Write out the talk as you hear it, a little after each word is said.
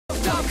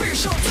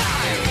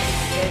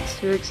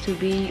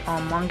x2x2B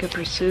on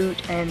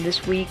MangaPursuit, and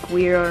this week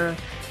we are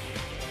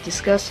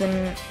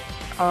discussing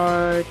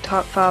our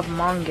top 5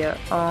 manga.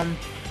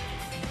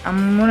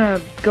 I'm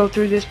gonna go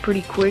through this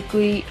pretty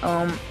quickly.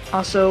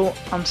 Also,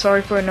 I'm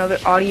sorry for another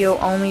audio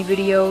only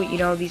video. You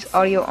know, these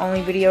audio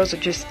only videos are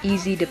just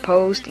easy to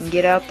post and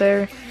get out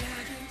there,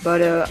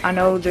 but I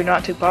know they're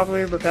not too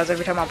popular because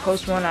every time I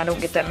post one I don't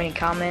get that many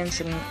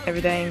comments and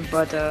everything.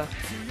 But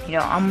you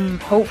know, I'm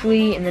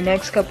hopefully in the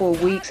next couple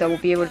of weeks I will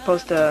be able to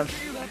post a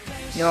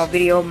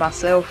video of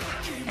myself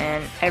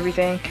and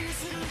everything.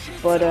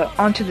 But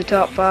on to the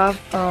top 5.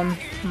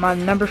 My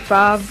number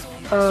 5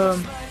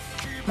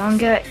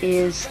 manga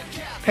is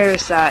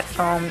Parasite.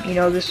 You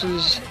know, this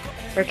was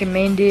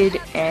recommended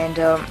and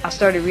I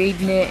started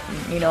reading it,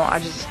 and,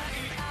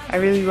 I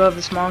really love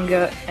this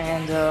manga,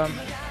 and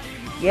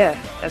yeah,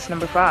 that's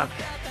number 5.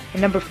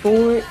 And number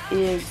 4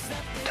 is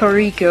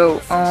Toriko.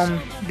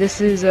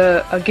 This is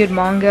a good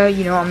manga.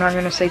 I'm not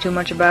gonna say too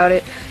much about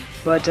it,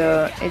 but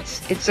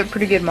it's a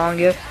pretty good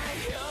manga.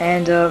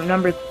 And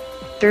number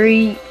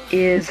 3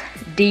 is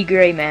D.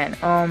 Gray Man.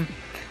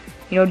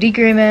 D.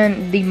 Gray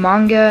Man, the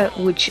manga,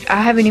 which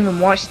I haven't even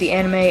watched the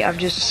anime. I've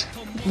just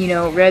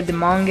read the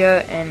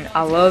manga and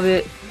I love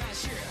it.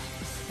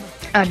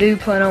 I do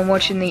plan on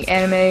watching the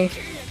anime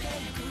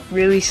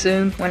really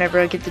soon whenever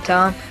I get the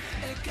time.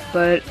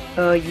 But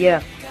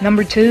yeah,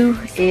 number 2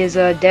 is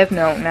Death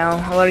Note. Now,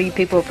 a lot of you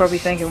people are probably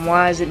thinking,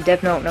 why is it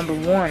Death Note number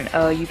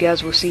 1? You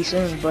guys will see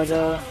soon. But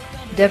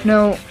Death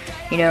Note,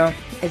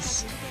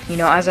 it's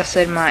as I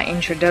said in my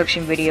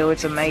introduction video,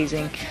 it's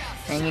amazing.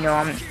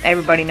 And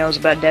everybody knows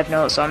about Death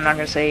Note, so I'm not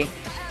gonna say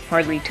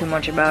hardly too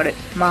much about it.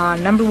 My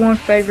number 1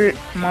 favorite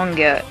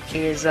manga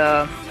is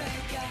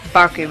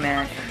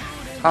Bakuman.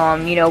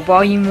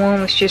 Volume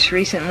 1 was just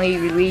recently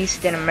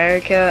released in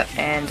America,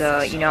 and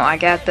I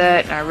got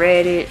that and I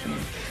read it. And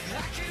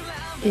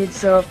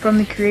it's from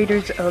the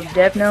creators of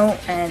Death Note,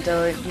 and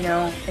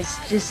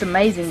it's just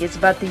amazing. It's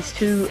about these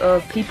two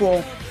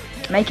people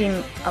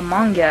making a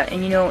manga,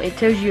 and it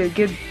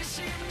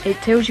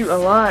tells you a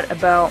lot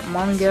about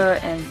manga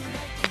and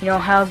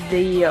how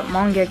the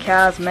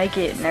mangakás make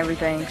it and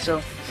everything.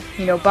 So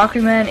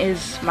Bakuman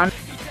is my.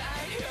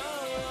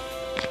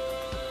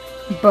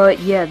 But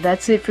yeah,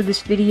 that's it for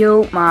this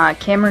video. My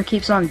camera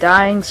keeps on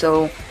dying,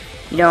 so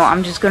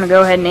I'm just gonna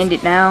go ahead and end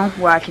it now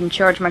where I can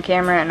charge my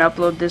camera and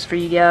upload this for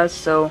you guys.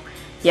 So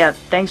yeah,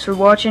 thanks for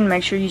watching.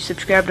 Make sure you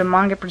subscribe to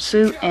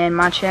MangaPursuit and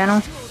my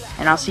channel,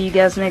 and I'll see you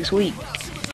guys next week.